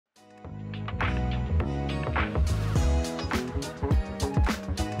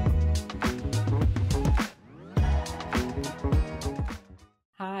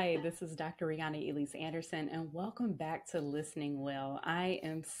Hi, this is Dr. Rihanna Elise Anderson, and welcome back to Listening Well. I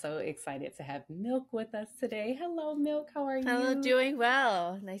am so excited to have Milk with us today. Hello, Milk. How are Hello, you? doing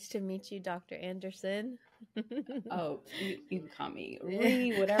well. Nice to meet you, Dr. Anderson. Oh, you can call me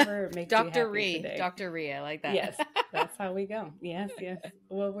Ree, whatever makes you Dr. happy Ree. today. Dr. Ree, I like that. Yes, that's how we go. Yes, yes.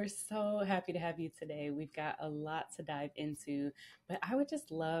 Well, we're so happy to have you today. We've got a lot to dive into, but I would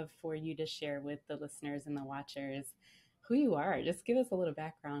just love for you to share with the listeners and the watchers who you are. Just give us a little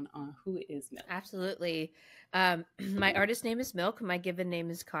background on who is Milk. Absolutely. My artist name is Milk. My given name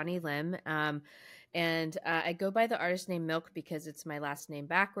is Connie Lim. And I go by the artist name Milk because it's my last name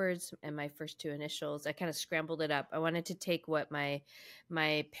backwards and my first two initials. I kind of scrambled it up. I wanted to take what my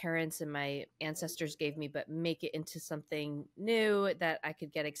parents and my ancestors gave me, but make it into something new that I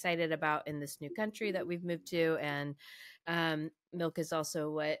could get excited about in this new country that we've moved to. And milk is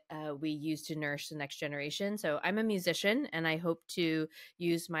also what we use to nourish the next generation. So I'm a musician, and I hope to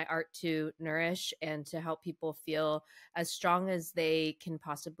use my art to nourish and to help people feel as strong as they can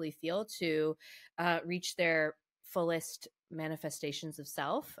possibly feel to reach their fullest manifestations of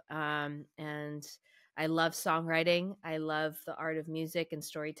self. And I love songwriting. I love the art of music and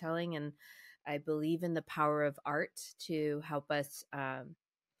storytelling. And I believe in the power of art to help us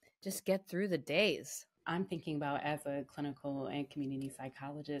just get through the days. I'm thinking about as a clinical and community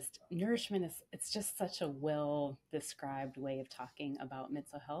psychologist, nourishment is it's just such a well described way of talking about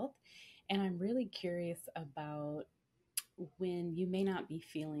mental health. And I'm really curious about when you may not be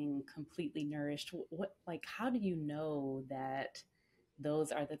feeling completely nourished, what like how do you know that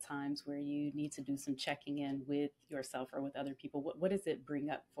those are the times where you need to do some checking in with yourself or with other people? What does it bring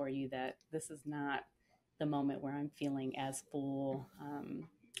up for you that this is not the moment where I'm feeling as full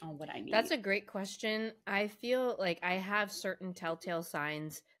on what I That's need? a great question. I feel like I have certain telltale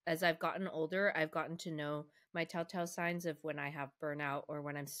signs. As I've gotten older, I've gotten to know my telltale signs of when I have burnout or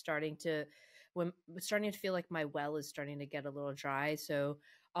when I'm starting to feel like my well is starting to get a little dry. So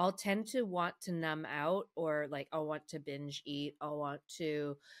I'll tend to want to numb out, or like I'll want to binge eat. I'll want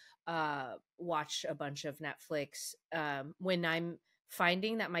to watch a bunch of Netflix. When I'm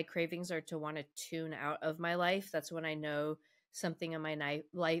finding that my cravings are to want to tune out of my life, that's when I know something in my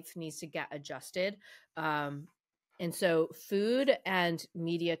life needs to get adjusted. And so food and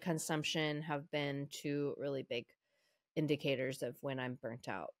media consumption have been two really big indicators of when I'm burnt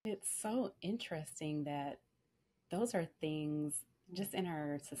out. It's so interesting that those are things just in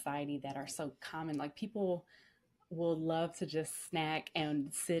our society that are so common. Like people will love to just snack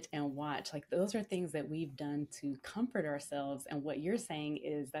and sit and watch. Like those are things that we've done to comfort ourselves. And what you're saying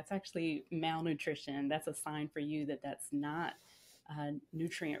is that's actually malnutrition. That's a sign for you that that's not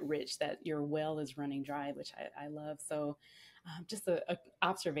nutrient rich, that your well is running dry, which I love. So just a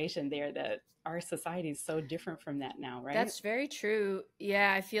observation there that our society is so different from that now, right? That's very true.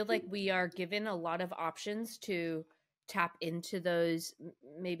 Yeah, I feel like we are given a lot of options to tap into those.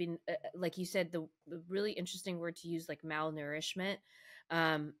 Maybe, like you said, the really interesting word to use, like malnourishment.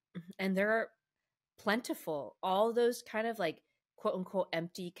 Um, and there are plentiful. All those kind of like quote unquote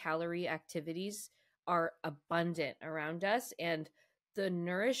empty calorie activities are abundant around us. And the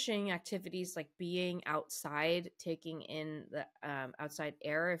nourishing activities like being outside, taking in the outside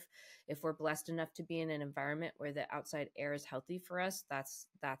air, if we're blessed enough to be in an environment where the outside air is healthy for us, that's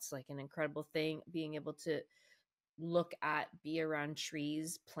like an incredible thing. Being able to be around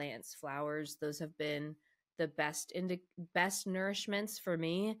trees, plants, flowers, those have been the best nourishments for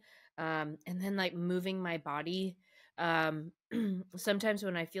me. And then like moving my body. um Sometimes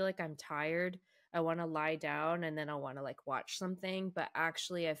when I feel like I'm tired, I want to lie down and then I want to like watch something, but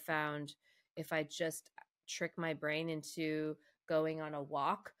actually I found if I just trick my brain into going on a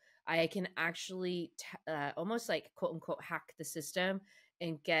walk, I can actually almost like quote unquote hack the system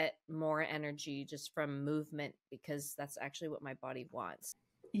and get more energy just from movement, because that's actually what my body wants.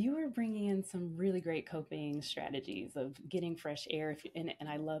 You were bringing in some really great coping strategies of getting fresh air. And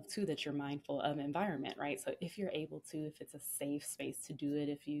I love too that you're mindful of environment, right? So if you're able to, if it's a safe space to do it,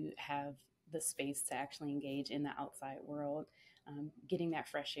 if you have the space to actually engage in the outside world, getting that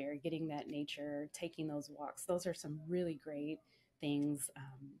fresh air, getting that nature, taking those walks, those are some really great things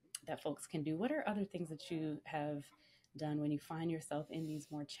that folks can do. What are other things that you have done when you find yourself in these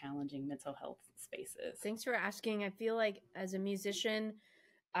more challenging mental health spaces? Thanks for asking. I feel like as a musician,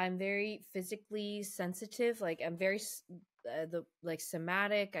 I'm very physically sensitive. Like I'm very the like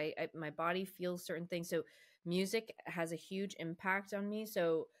somatic. My body feels certain things. So music has a huge impact on me.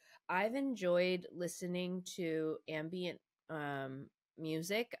 So I've enjoyed listening to ambient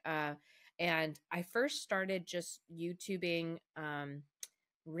music. And I first started just YouTubing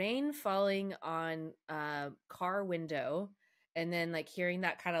rain falling on a car window and then like hearing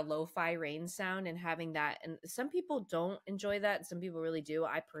that kind of lo-fi rain sound and having that. And some people don't enjoy that, and some people really do.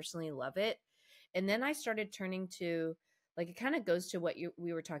 I personally love it. And then I started turning to, like, it kind of goes to what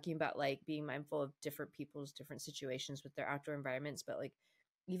we were talking about, like being mindful of different people's different situations with their outdoor environments, but like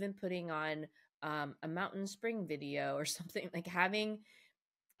even putting on a mountain spring video or something, like having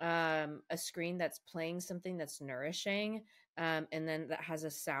a screen that's playing something that's nourishing, and then that has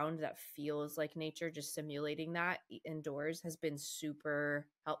a sound that feels like nature, just simulating that indoors has been super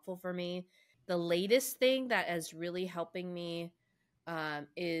helpful for me. The latest thing that is really helping me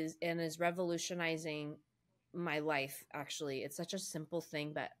is revolutionizing my life. Actually, it's such a simple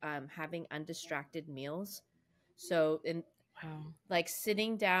thing, but having undistracted meals. So in Wow. like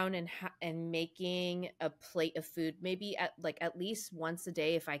sitting down and making a plate of food, maybe at least once a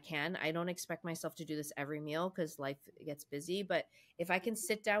day if I can. I don't expect myself to do this every meal because life gets busy, but if I can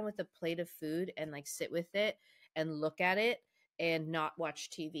sit down with a plate of food and like sit with it and look at it and not watch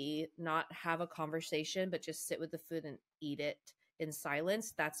TV, not have a conversation, but just sit with the food and eat it in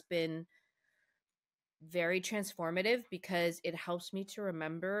silence, that's been very transformative because it helps me to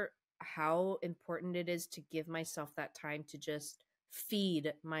remember how important it is to give myself that time to just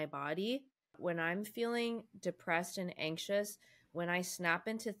feed my body. When I'm feeling depressed and anxious, when I snap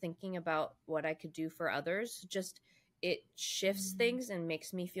into thinking about what I could do for others, just it shifts things and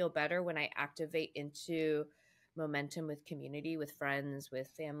makes me feel better when I activate into momentum with community, with friends, with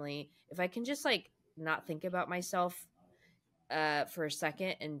family. If I can just like not think about myself for a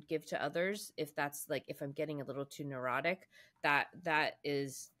second and give to others, if that's like if I'm getting a little too neurotic, that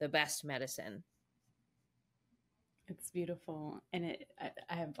is the best medicine. It's beautiful. And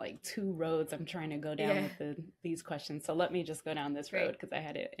I have like two roads I'm trying to go down Yeah, with these questions. So let me just go down this road great. because I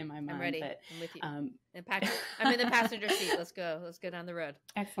had it in my I'm mind. ready. But I'm with you. um, And I'm in the passenger seat. Let's go down the road.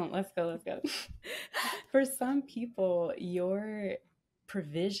 excellent. Let's go. Let's go. For some people, your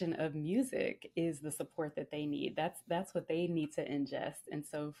provision of music is the support that they need. That's what they need to ingest. And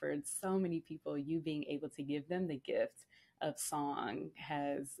so for so many people, you being able to give them the gift of song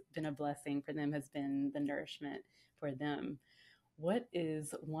has been a blessing for them, has been the nourishment for them. What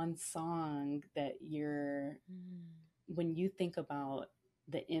is one song that when you think about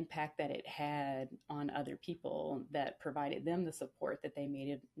the impact that it had on other people that provided them the support that they may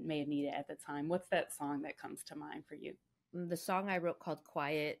have needed at the time, what's that song that comes to mind for you? The song I wrote called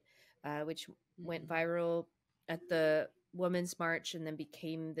Quiet, which went Mm. viral at the Women's March and then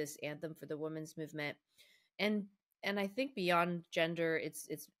became this anthem for the women's movement. And and I think beyond gender, it's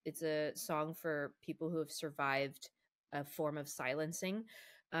a song for people who have survived a form of silencing.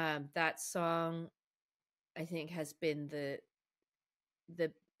 That song, I think, has been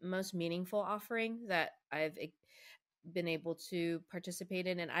the most meaningful offering that I've been able to participate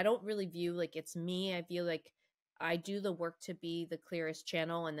in. And I don't really view like it's me. I feel like I do the work to be the clearest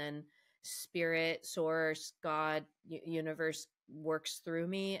channel, and then spirit, source, God, universe works through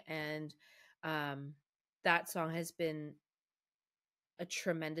me. And um, that song has been a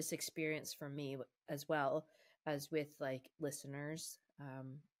tremendous experience for me as well as with like listeners.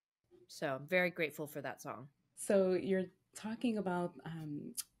 So I'm very grateful for that song. So you're talking about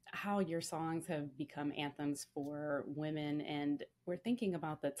how your songs have become anthems for women, and we're thinking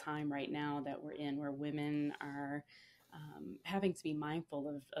about the time right now that we're in, where women are having to be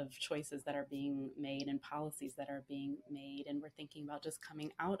mindful of choices that are being made and policies that are being made, and we're thinking about just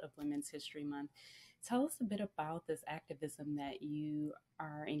coming out of Women's History Month. Tell us a bit about this activism that you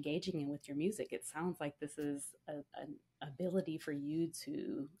are engaging in with your music. It sounds like this is an ability for you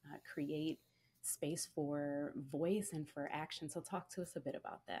to create space for voice and for action. So talk to us a bit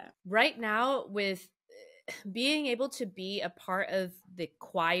about that. Right now, with being able to be a part of the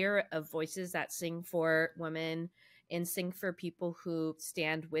choir of voices that sing for women and sing for people who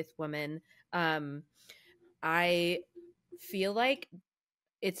stand with women, I feel like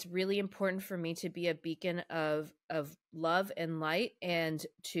it's really important for me to be a beacon of love and light, and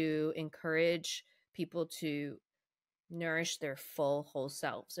to encourage people to nourish their full whole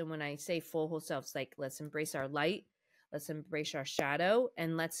selves. And when I say full whole selves, like let's embrace our light, let's embrace our shadow,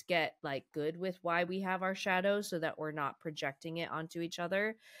 and let's get like good with why we have our shadow so that we're not projecting it onto each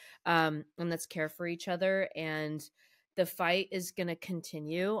other. And let's care for each other. And the fight is going to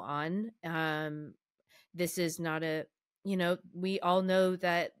continue on. This is not a, we all know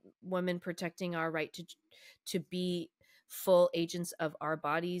that women protecting our right to be full agents of our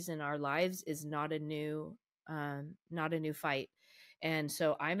bodies and our lives is not a new fight. And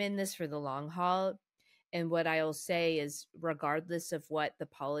so I'm in this for the long haul. And what I'll say is, regardless of what the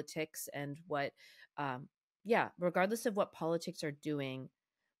politics and regardless of what politics are doing,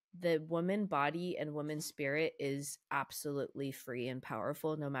 the woman body and woman spirit is absolutely free and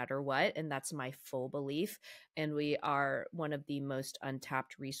powerful no matter what. And that's my full belief. And we are one of the most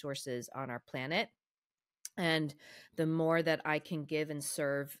untapped resources on our planet. And the more that I can give and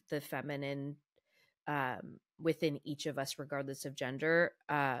serve the feminine within each of us, regardless of gender,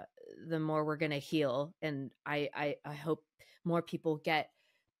 the more we're going to heal. And I hope more people get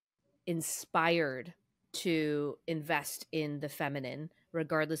inspired to invest in the feminine,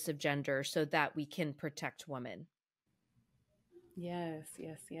 regardless of gender, so that we can protect women. Yes,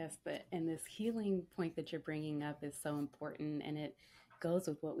 yes, yes. And this healing point that you're bringing up is so important. And it goes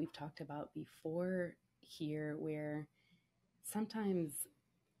with what we've talked about before here, where sometimes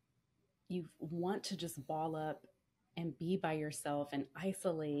you want to just ball up and be by yourself and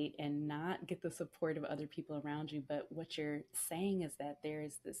isolate and not get the support of other people around you. But what you're saying is that there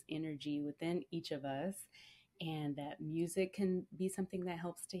is this energy within each of us, and that music can be something that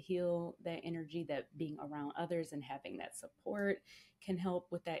helps to heal that energy, that being around others and having that support can help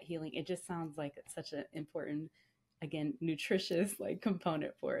with that healing. It just sounds like it's such an important, again, nutritious like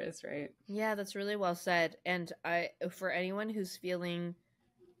component for us, right? Yeah, that's really well said. And for anyone who's feeling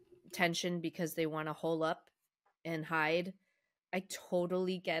tension because they want to hole up and hide, I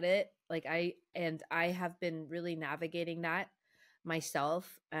totally get it. Like I have been really navigating that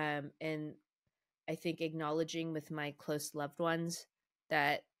myself. And I think acknowledging with my close loved ones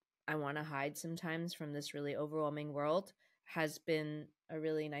that I want to hide sometimes from this really overwhelming world has been a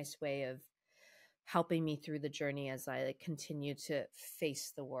really nice way of helping me through the journey as I like continue to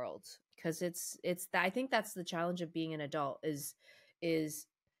face the world. Because it's that, I think that's the challenge of being an adult is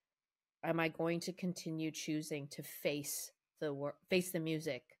am I going to continue choosing to face face the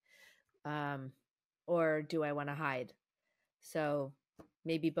music, um, or do I want to hide? So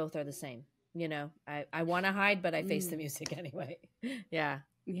maybe both are the same. You know, I want to hide, but I face the Mm, music anyway. Yeah.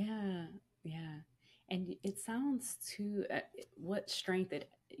 yeah, yeah. And it sounds too, what strength that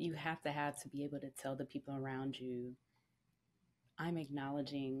you have to be able to tell the people around you, I'm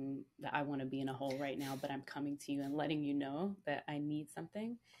acknowledging that I want to be in a hole right now, but I'm coming to you and letting you know that I need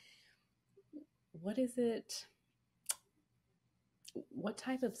something. What is it? What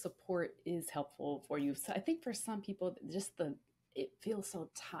type of support is helpful for you? So I think for some people, just it feels so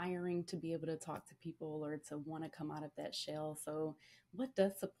tiring to be able to talk to people or to want to come out of that shell. So what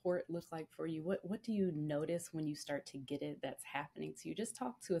does support look like for you? What do you notice when you start to get it that's happening to you? Just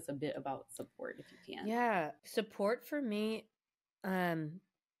talk to us a bit about support if you can. Yeah. Support for me um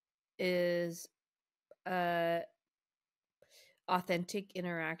is uh authentic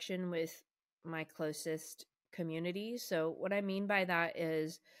interaction with my closest community. So what I mean by that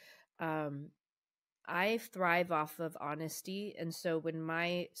is um I thrive off of honesty. And so when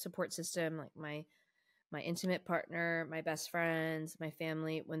my support system, like my intimate partner, my best friends, my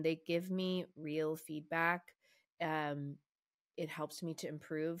family, when they give me real feedback, um, it helps me to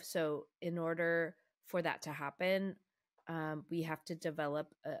improve. So in order for that to happen, we have to develop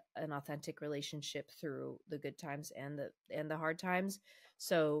an authentic relationship through the good times and the hard times.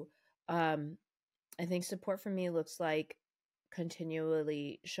 So um, I think support for me looks like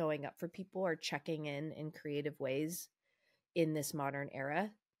continually showing up for people or checking in creative ways in this modern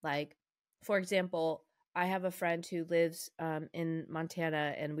era. Like, for example, I have a friend who lives in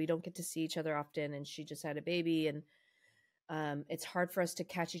Montana and we don't get to see each other often. And she just had a baby, and it's hard for us to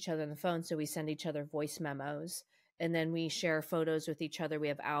catch each other on the phone. So we send each other voice memos, and then we share photos with each other. We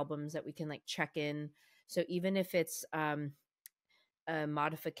have albums that we can like check in. So even if it's a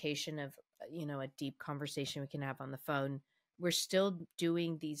modification of a deep conversation we can have on the phone, we're still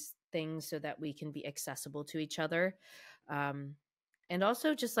doing these things so that we can be accessible to each other. um, and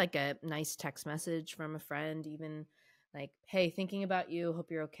also just like a nice text message from a friend, even like, hey, thinking about you,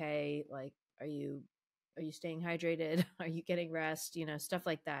 hope you're okay, like, are you staying hydrated, are you getting rest, stuff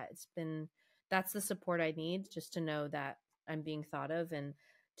like that. That's the support I need, just to know that I'm being thought of, and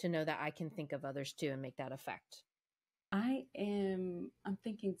to know that I can think of others too and make that effect. I'm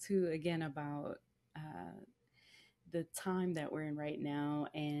thinking too, again, about uh, the time that we're in right now,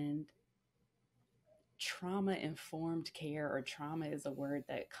 and trauma informed care, or trauma is a word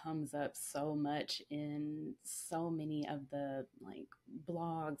that comes up so much in so many of the like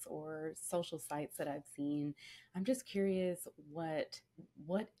blogs or social sites that I've seen. I'm just curious, what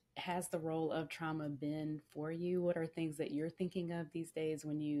has the role of trauma been for you? What are things that you're thinking of these days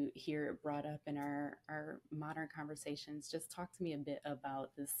when you hear it brought up in our modern conversations? Just talk to me a bit about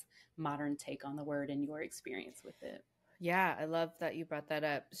this modern take on the word and your experience with it. Yeah, I love that you brought that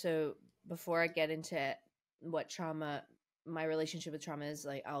up. So before I get into what trauma, my relationship with trauma is,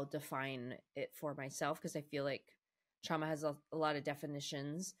 like, I'll define it for myself, because I feel like trauma has a lot of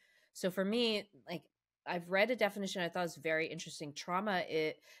definitions. So for me, like, I've read a definition I thought was very interesting. Trauma,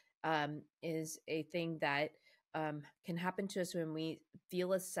 it is a thing that can happen to us when we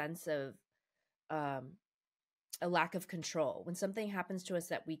feel a sense of um, a lack of control. When something happens to us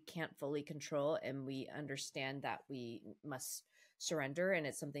that we can't fully control, and we understand that we must surrender, and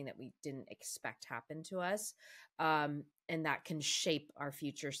it's something that we didn't expect happen to us, and that can shape our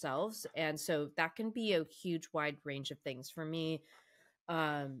future selves. And so that can be a huge wide range of things. For me,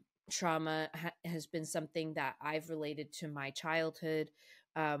 trauma has been something that I've related to my childhood,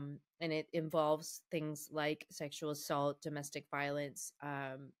 and it involves things like sexual assault, domestic violence,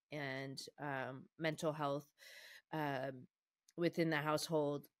 and mental health um, within the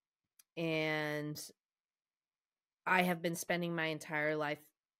household. And I have been spending my entire life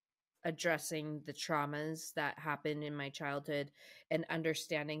addressing the traumas that happened in my childhood and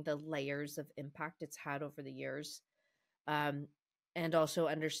understanding the layers of impact it's had over the years. Um, and also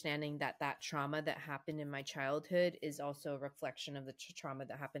understanding that that trauma that happened in my childhood is also a reflection of the trauma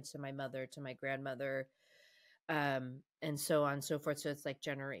that happened to my mother, to my grandmother, and so on and so forth. So it's like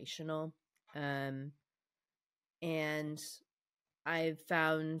generational. And I've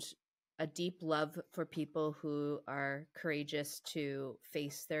found a deep love for people who are courageous to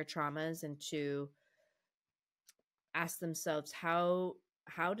face their traumas and to ask themselves, how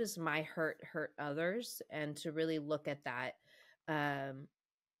does my hurt others, and to really look at that. And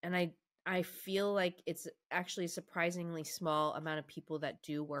I feel like it's actually a surprisingly small amount of people that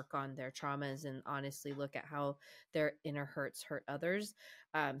do work on their traumas and honestly look at how their inner hurts hurt others.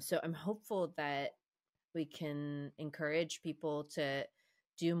 So I'm hopeful that we can encourage people to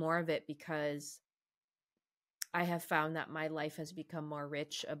do more of it, because I have found that my life has become more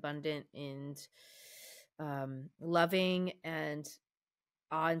rich, abundant, and loving and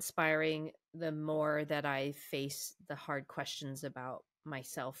awe-inspiring the more that I face the hard questions about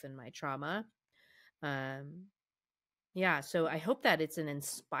myself and my trauma. Um, yeah, so I hope that it's an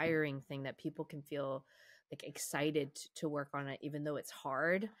inspiring thing that people can feel like excited to work on it, even though it's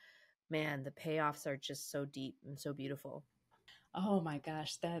hard. Man, the payoffs are just so deep and so beautiful. Oh my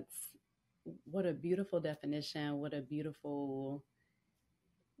gosh, that's what a beautiful definition. What a beautiful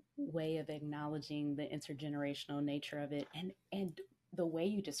way of acknowledging the intergenerational nature of it. And the way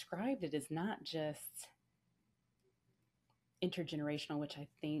you described it is not just intergenerational, which I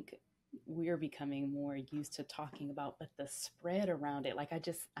think we're becoming more used to talking about, but the spread around it. Like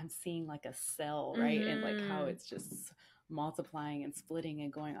I'm seeing like a cell, right? And like how Mm-hmm. it's just multiplying and splitting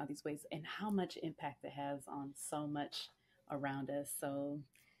and going all these ways, and how much impact it has on so much around us. So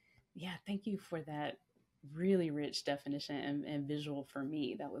yeah, thank you for that really rich definition and visual for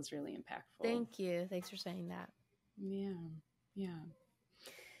me. That was really impactful. Thank you. Thanks for saying that. Yeah. Yeah.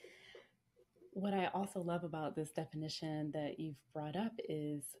 What I also love about this definition that you've brought up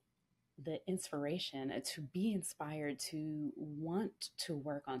is the inspiration, to be inspired to want to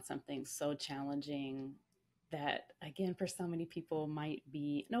work on something so challenging that, again, for so many people might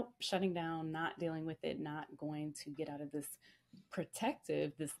be nope, shutting down, not dealing with it, not going to get out of this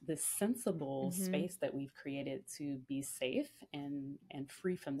protective, this sensible Mm-hmm. space that we've created to be safe and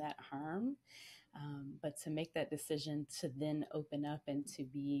free from that harm. But to make that decision to then open up and to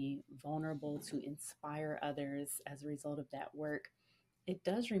be vulnerable, to inspire others as a result of that work, it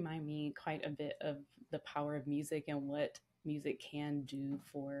does remind me quite a bit of the power of music and what music can do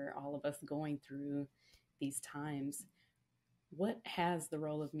for all of us going through these times. What has the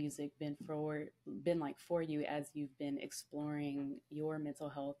role of music been like for you as you've been exploring your mental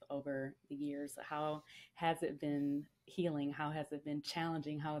health over the years? How has it been healing? How has it been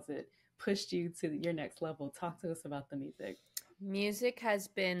challenging? How has it pushed you to your next level? Talk to us about the music. Music has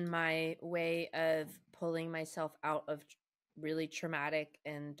been my way of pulling myself out of really traumatic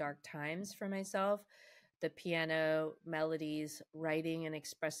and dark times for myself. The piano, melodies, writing and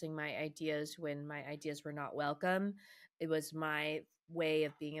expressing my ideas when my ideas were not welcome. It was my way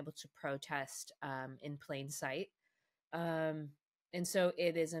of being able to protest in plain sight. Um, and so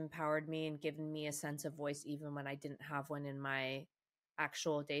it has empowered me and given me a sense of voice even when I didn't have one in my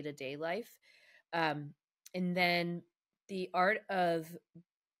actual day to day life. Um, and then the art of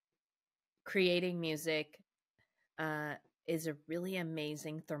creating music uh, is a really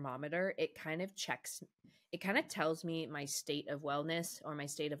amazing thermometer. It kind of tells me my state of wellness or my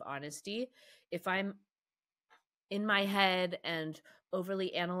state of honesty. If I'm in my head and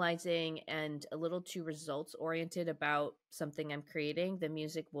overly analyzing and a little too results oriented about something I'm creating, the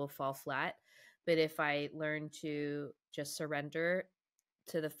music will fall flat. But if I learn to just surrender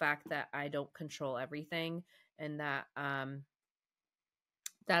to the fact that I don't control everything, and that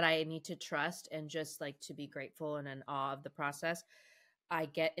that I need to trust and just like to be grateful and in awe of the process, I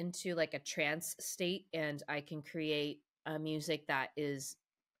get into like a trance state and I can create a music that is,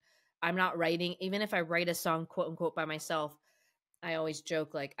 I'm not writing, even if I write a song, quote unquote, by myself, I always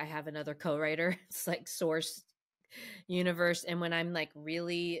joke like I have another co-writer. It's like source universe. And when I'm like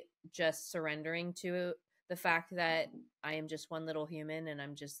really just surrendering to the fact that I am just one little human and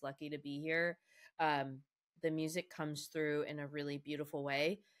I'm just lucky to be here, um, the music comes through in a really beautiful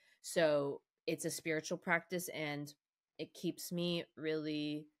way. So it's a spiritual practice and it keeps me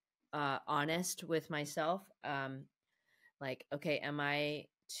really honest with myself. Like, okay, am I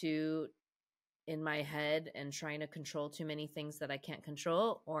too in my head and trying to control too many things that I can't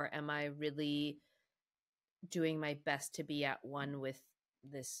control? Or am I really doing my best to be at one with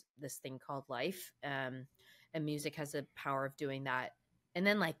this thing called life? And music has a power of doing that. And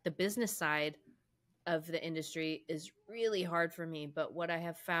then like the business side of the industry is really hard for me, but what I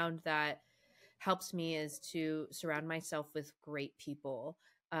have found that helps me is to surround myself with great people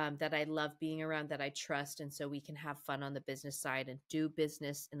that I love being around, that I trust, and so we can have fun on the business side and do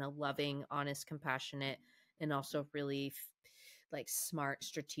business in a loving, honest, compassionate, and also really like smart,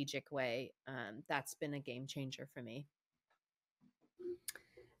 strategic way. That's been a game changer for me.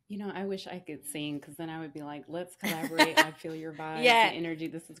 You know, I wish I could sing because then I would be like, let's collaborate. I feel your vibes Yeah, and energy.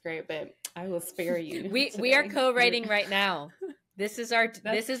 This is great, but I will spare you we are today. co-writing right now.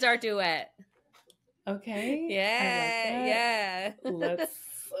 That's This is our duet. okay. I like Yeah, that. yeah. Let's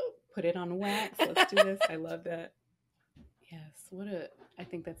put it on wax. Let's do this. I love that. Yes, I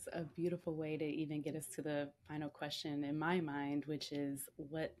think that's a beautiful way to even get us to the final question in my mind, which is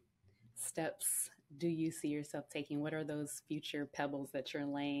what steps do you see yourself taking? What are those future pebbles that you're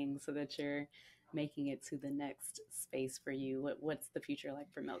laying so that you're making it to the next space for you? What's the future like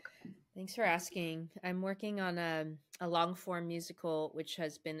for Milk? Thanks for asking. I'm working on a long form musical, which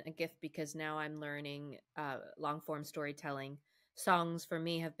has been a gift because now I'm learning long form storytelling. Songs for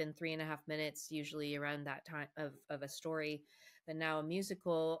me have been 3.5 minutes, usually around that time of a story. But now a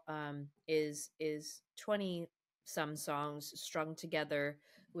musical is 20 some songs strung together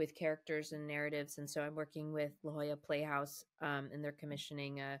with characters and narratives. And so I'm working with La Jolla Playhouse, and they're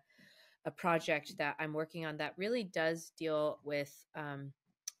commissioning a project that I'm working on that really does deal with um,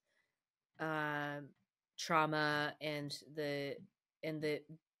 trauma and and the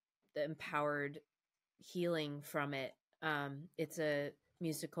the empowered healing from it. It's a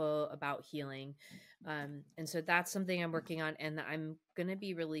musical about healing, and so that's something I'm working on, and I'm gonna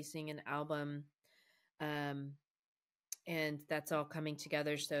be releasing an album, um, and that's all coming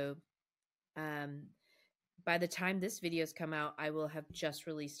together. So um, by the time this video's come out, I will have just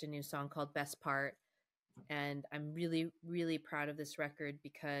released a new song called Best Part, and I'm really really proud of this record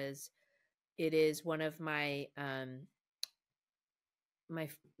because it is one of my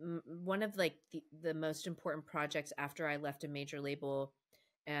one of like the most important projects after I left a major label.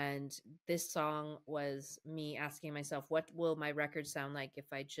 And this song was me asking myself, what will my record sound like if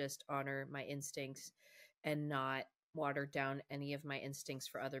I just honor my instincts and not water down any of my instincts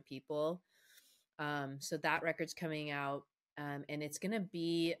for other people? So that record's coming out, and it's gonna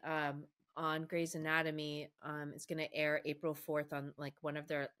be on Grey's Anatomy. It's gonna air April 4th on like one of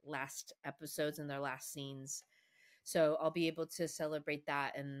their last episodes and their last scenes. So I'll be able to celebrate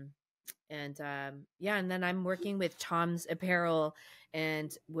that. And yeah, and then I'm working with Tom's Apparel,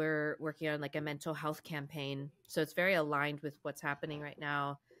 and we're working on like a mental health campaign. So it's very aligned with what's happening right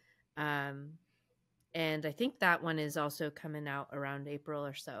now. Um, and I think that one is also coming out around April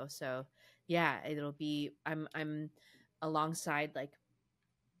or so. So yeah, it'll be I'm alongside like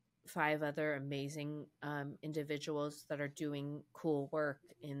 5 other amazing individuals that are doing cool work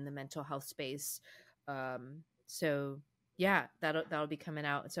in the mental health space. So yeah, that'll be coming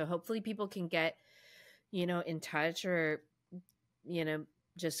out. So hopefully people can get in touch, or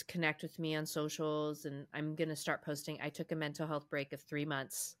just connect with me on socials. And I'm gonna start posting. I took a mental health break of 3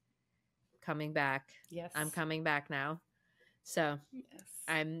 months. Coming back. Yes. I'm coming back now. So Yes.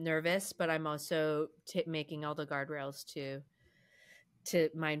 I'm nervous, but I'm also making all the guardrails to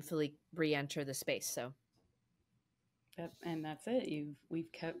mindfully re-enter the space. So And that's it.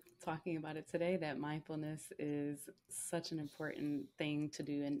 We've kept talking about it today that mindfulness is such an important thing to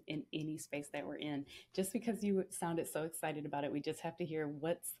do in any space that we're in. Just because you sounded so excited about it, we just have to hear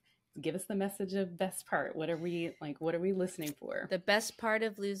give us the message of best part. What are we like? What are we listening for? The best part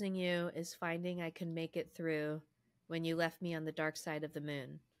of losing you is finding I can make it through when you left me on the dark side of the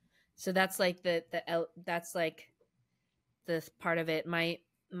moon. So that's like that's like the part of it. My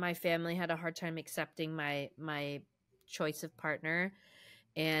family had a hard time accepting my choice of partner,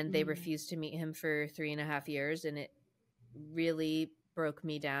 and they refused to meet him for 3.5 years, and it really broke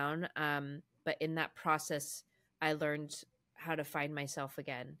me down. But in that process, I learned how to find myself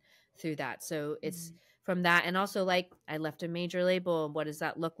again through that. So it's Mm. from that. And also, like, I left a major label. What does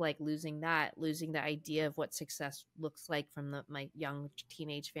that look like? Losing the idea of what success looks like from my young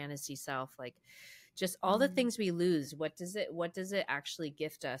teenage fantasy self. Like, just all the Mm. things we lose. What does it actually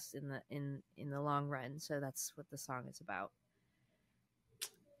gift us in the long run? So that's what the song is about.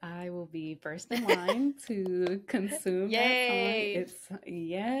 I will be first in line to consume that song. Yay. It's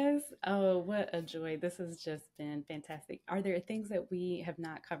yes. Oh, what a joy. This has just been fantastic. Are there things that we have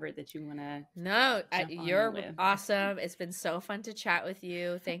not covered that you want to No, jump on in you're with? awesome. It's been so fun to chat with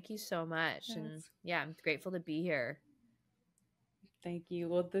you. Thank you so much. And Yes. yeah, I'm grateful to be here. Thank you.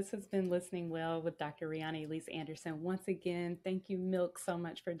 Well, this has been Listening Well with Dr. Rihanna Elise Anderson. Once again, thank you, Milk, so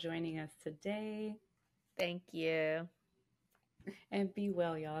much for joining us today. Thank you. And be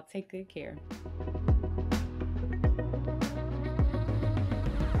well, y'all. Take good care.